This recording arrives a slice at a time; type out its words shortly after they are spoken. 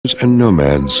Tocarians and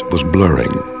nomads was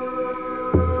blurring.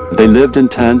 They lived in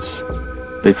tents,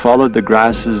 they followed the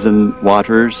grasses and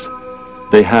waters,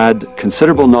 they had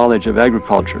considerable knowledge of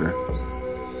agriculture,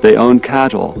 they owned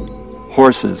cattle,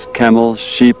 horses, camels,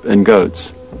 sheep, and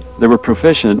goats. They were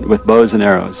proficient with bows and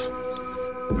arrows.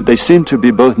 They seemed to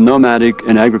be both nomadic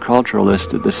and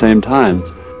agriculturalist at the same time.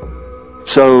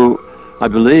 So I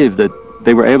believe that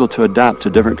they were able to adapt to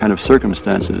different kind of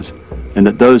circumstances, and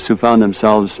that those who found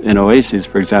themselves in oases,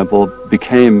 for example,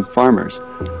 became farmers.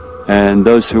 And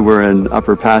those who were in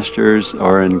upper pastures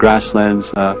or in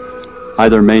grasslands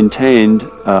either maintained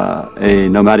a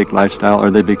nomadic lifestyle or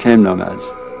they became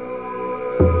nomads.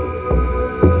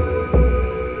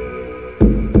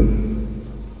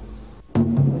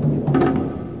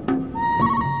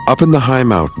 Up in the high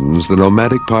mountains, the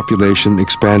nomadic population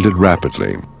expanded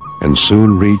rapidly and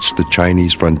soon reached the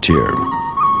Chinese frontier.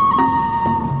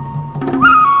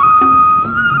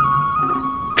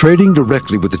 Trading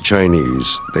directly with the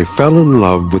Chinese, they fell in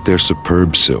love with their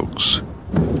superb silks.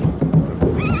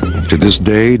 To this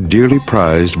day, dearly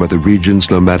prized by the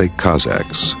region's nomadic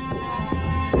Cossacks.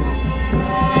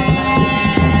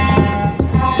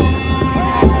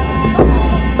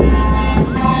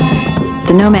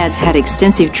 The nomads had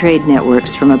extensive trade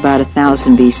networks from about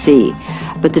 1000 BC,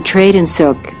 but the trade in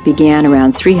silk began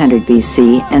around 300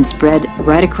 BC and spread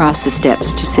right across the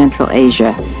steppes to Central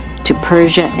Asia, to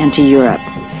Persia, and to Europe.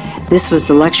 This was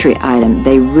the luxury item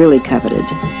they really coveted.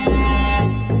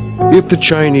 If the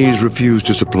Chinese refused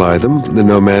to supply them, the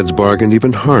nomads bargained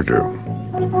even harder.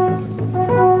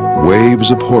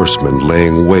 Waves of horsemen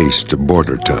laying waste to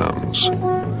border towns.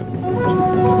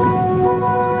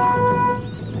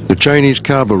 The Chinese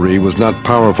cavalry was not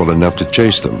powerful enough to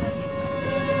chase them.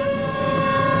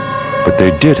 But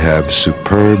they did have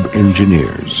superb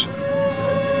engineers.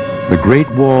 The Great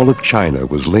Wall of China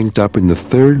was linked up in the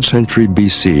 3rd century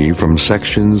BC from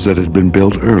sections that had been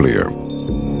built earlier.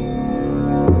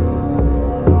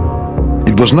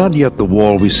 It was not yet the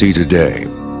wall we see today,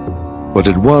 but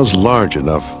it was large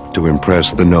enough to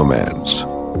impress the nomads.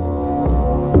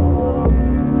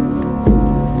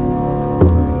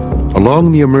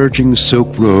 Along the emerging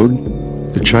Silk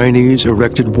Road, the Chinese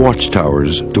erected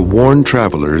watchtowers to warn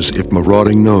travelers if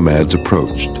marauding nomads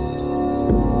approached.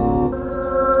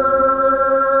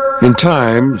 In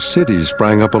time, cities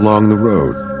sprang up along the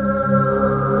road.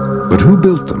 But who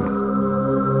built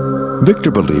them? Victor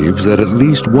believes that at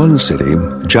least one city,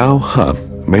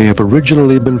 Jiaohe, may have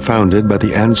originally been founded by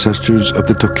the ancestors of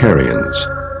the Tocharians,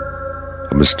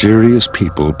 a mysterious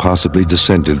people possibly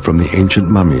descended from the ancient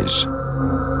mummies.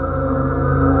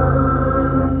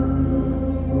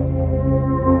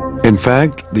 In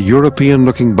fact, the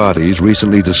European-looking bodies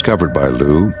recently discovered by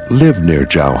Liu live near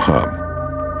Jiaohe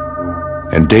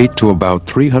and date to about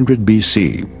 300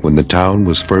 BC, when the town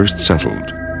was first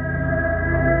settled.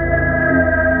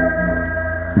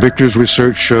 Victor's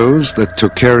research shows that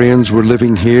Tocharians were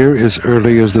living here as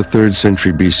early as the 3rd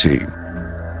century BC.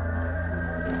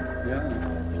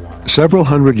 Several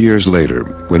hundred years later,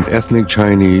 when ethnic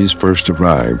Chinese first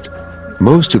arrived,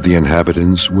 most of the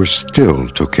inhabitants were still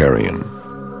Tocharian.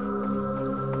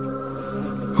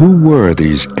 Who were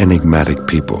these enigmatic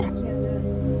people?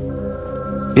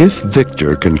 If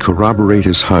Victor can corroborate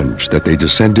his hunch that they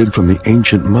descended from the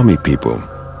ancient mummy people,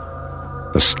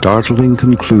 a startling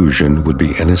conclusion would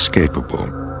be inescapable.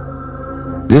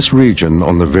 This region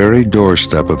on the very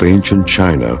doorstep of ancient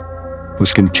China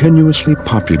was continuously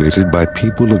populated by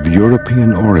people of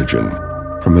European origin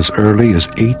from as early as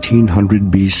 1800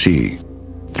 BC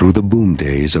through the boom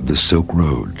days of the Silk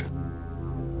Road.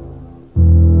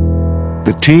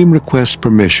 The team requests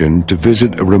permission to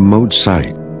visit a remote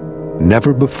site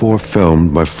never before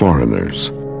filmed by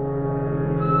foreigners.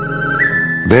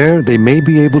 There, they may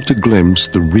be able to glimpse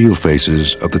the real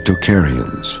faces of the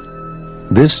Tocharians.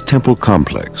 This temple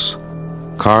complex,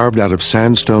 carved out of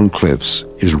sandstone cliffs,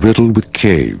 is riddled with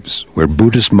caves where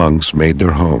Buddhist monks made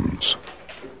their homes.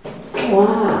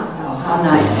 Wow, how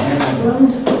nice.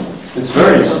 Wonderful. It's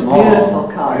very small.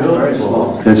 Beautiful color. Very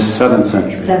small. It's 7th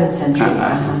century. 7th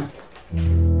century.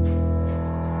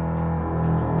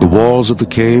 The walls of the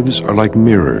caves are like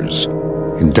mirrors,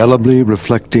 indelibly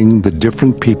reflecting the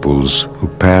different peoples who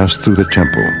passed through the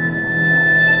temple.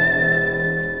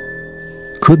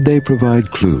 Could they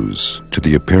provide clues to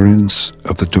the appearance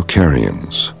of the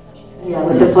Tocharians? Yeah,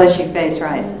 with the fleshy face,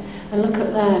 right? And look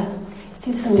up there. You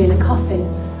see somebody in a coffin.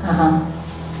 Uh-huh.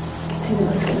 You can see the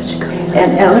musculature coming out.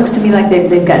 And it looks to me like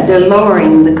they're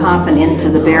lowering the coffin into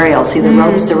the burial. See the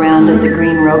ropes around it, the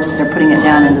green ropes, and they're putting it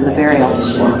down into the burial.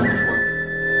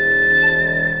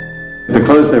 The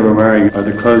clothes they were wearing are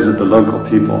the clothes of the local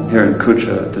people here in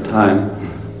Kucha at the time.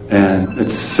 And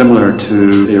it's similar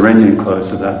to the Iranian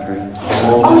clothes of that period.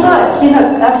 Oh, look, you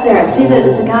look up there. See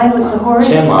the guy with the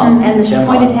horse and the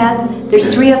pointed hat?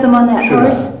 There's three of them on that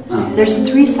horse. There's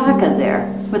three Saka there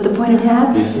with the pointed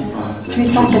hats. Three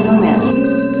Saka nomads.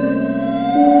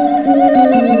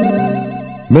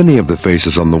 Many of the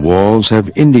faces on the walls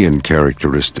have Indian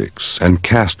characteristics and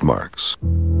caste marks.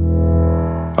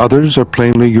 Others are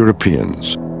plainly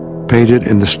Europeans, painted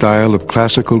in the style of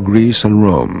classical Greece and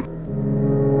Rome.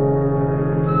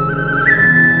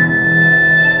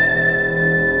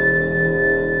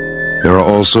 There are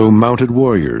also mounted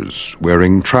warriors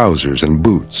wearing trousers and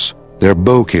boots, their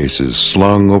bow cases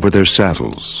slung over their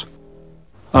saddles.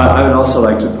 I would also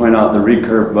like to point out the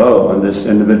recurved bow on this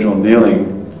individual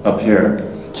kneeling up here.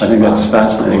 I think that's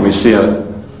fascinating. We see a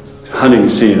hunting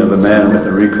scene of a man with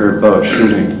a recurved bow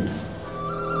shooting.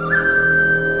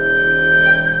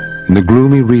 In the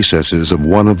gloomy recesses of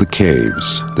one of the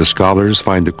caves, the scholars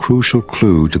find a crucial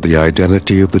clue to the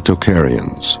identity of the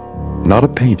Tocharians. Not a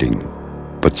painting,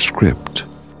 but script.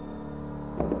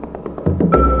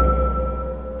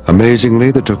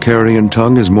 Amazingly, the Tocharian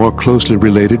tongue is more closely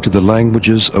related to the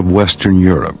languages of Western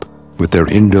Europe, with their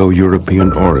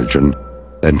Indo-European origin,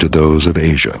 than to those of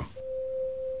Asia.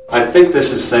 I think this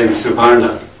is saying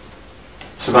Suvarna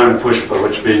Pushpa,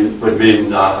 which would mean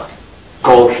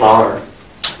gold flower,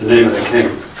 the name of the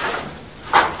king.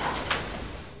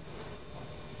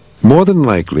 More than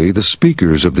likely, the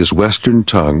speakers of this Western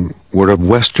tongue were of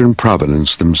Western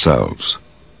provenance themselves.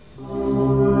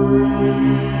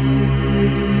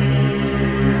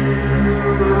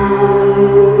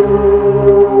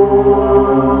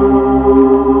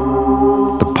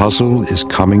 The puzzle is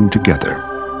coming together.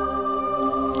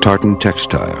 Tartan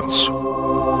textiles,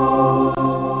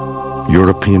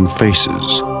 European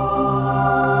faces,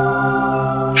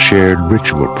 shared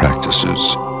ritual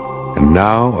practices, and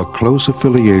now a close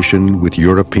affiliation with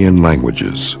European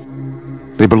languages.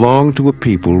 They belong to a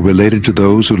people related to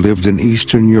those who lived in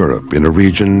Eastern Europe in a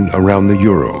region around the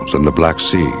Urals and the Black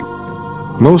Sea.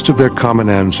 Most of their common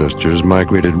ancestors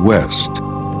migrated west.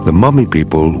 The mummy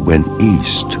people went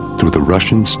east through the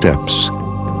Russian steppes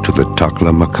to the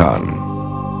Taklamakan.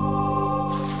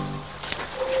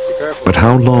 But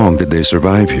how long did they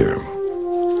survive here?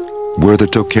 Were the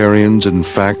Tocharians in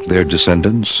fact their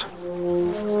descendants?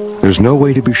 There's no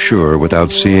way to be sure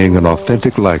without seeing an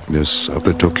authentic likeness of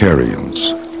the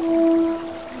Tocharians.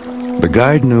 The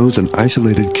guide knows an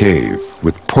isolated cave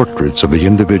with portraits of the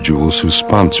individuals who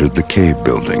sponsored the cave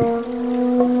building.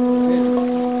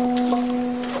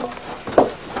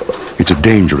 It's a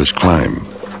dangerous climb,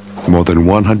 more than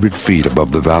 100 feet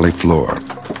above the valley floor.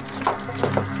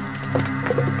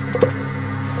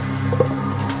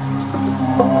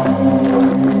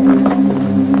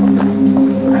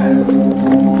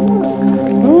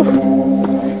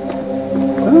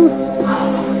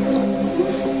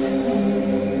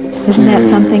 Isn't that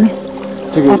something?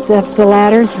 Up the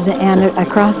ladders and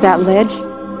across that ledge?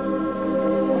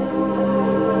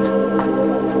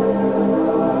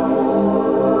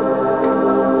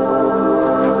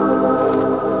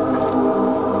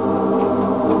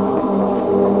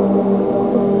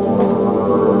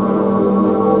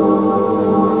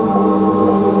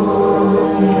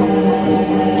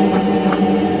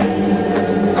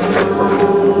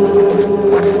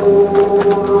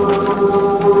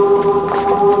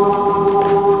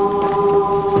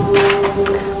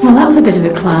 A bit of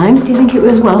a climb. Do you think it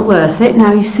was well worth it?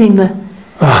 Now you've seen the...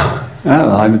 Yeah,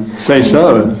 I would say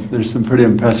so. There's some pretty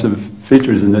impressive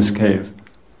features in this cave.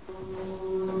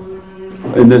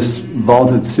 In this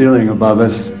vaulted ceiling above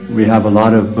us, we have a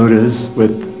lot of Buddhas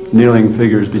with kneeling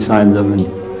figures beside them, and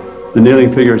the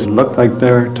kneeling figures look like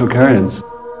they're Tocharians.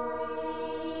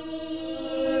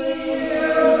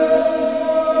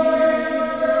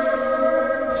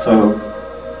 So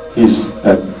he's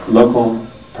a local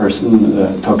person,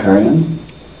 Tocharian,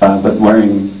 but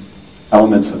wearing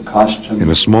elements of costume. In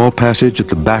a small passage at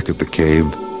the back of the cave,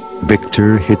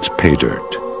 Victor hits pay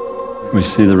dirt. We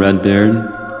see the red beard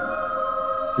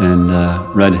and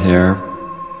red hair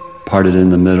parted in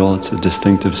the middle. It's a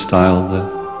distinctive style of the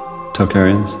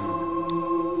Tocharians.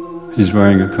 He's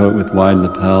wearing a coat with wide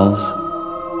lapels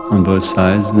on both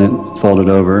sides and then folded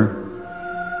over.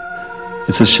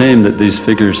 It's a shame that these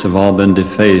figures have all been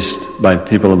defaced by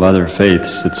people of other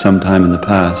faiths at some time in the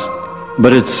past.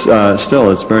 But it's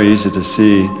very easy to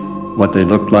see what they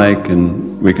looked like,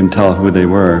 and we can tell who they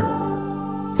were.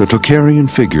 The Tocharian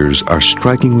figures are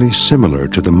strikingly similar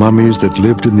to the mummies that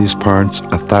lived in these parts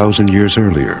 1,000 years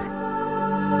earlier.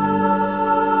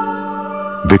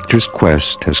 Victor's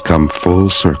quest has come full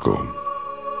circle.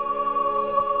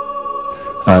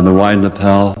 The wide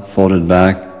lapel folded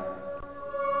back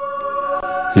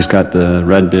He's got the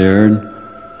red beard,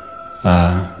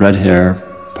 red hair,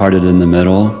 parted in the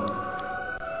middle.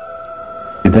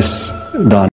 This Don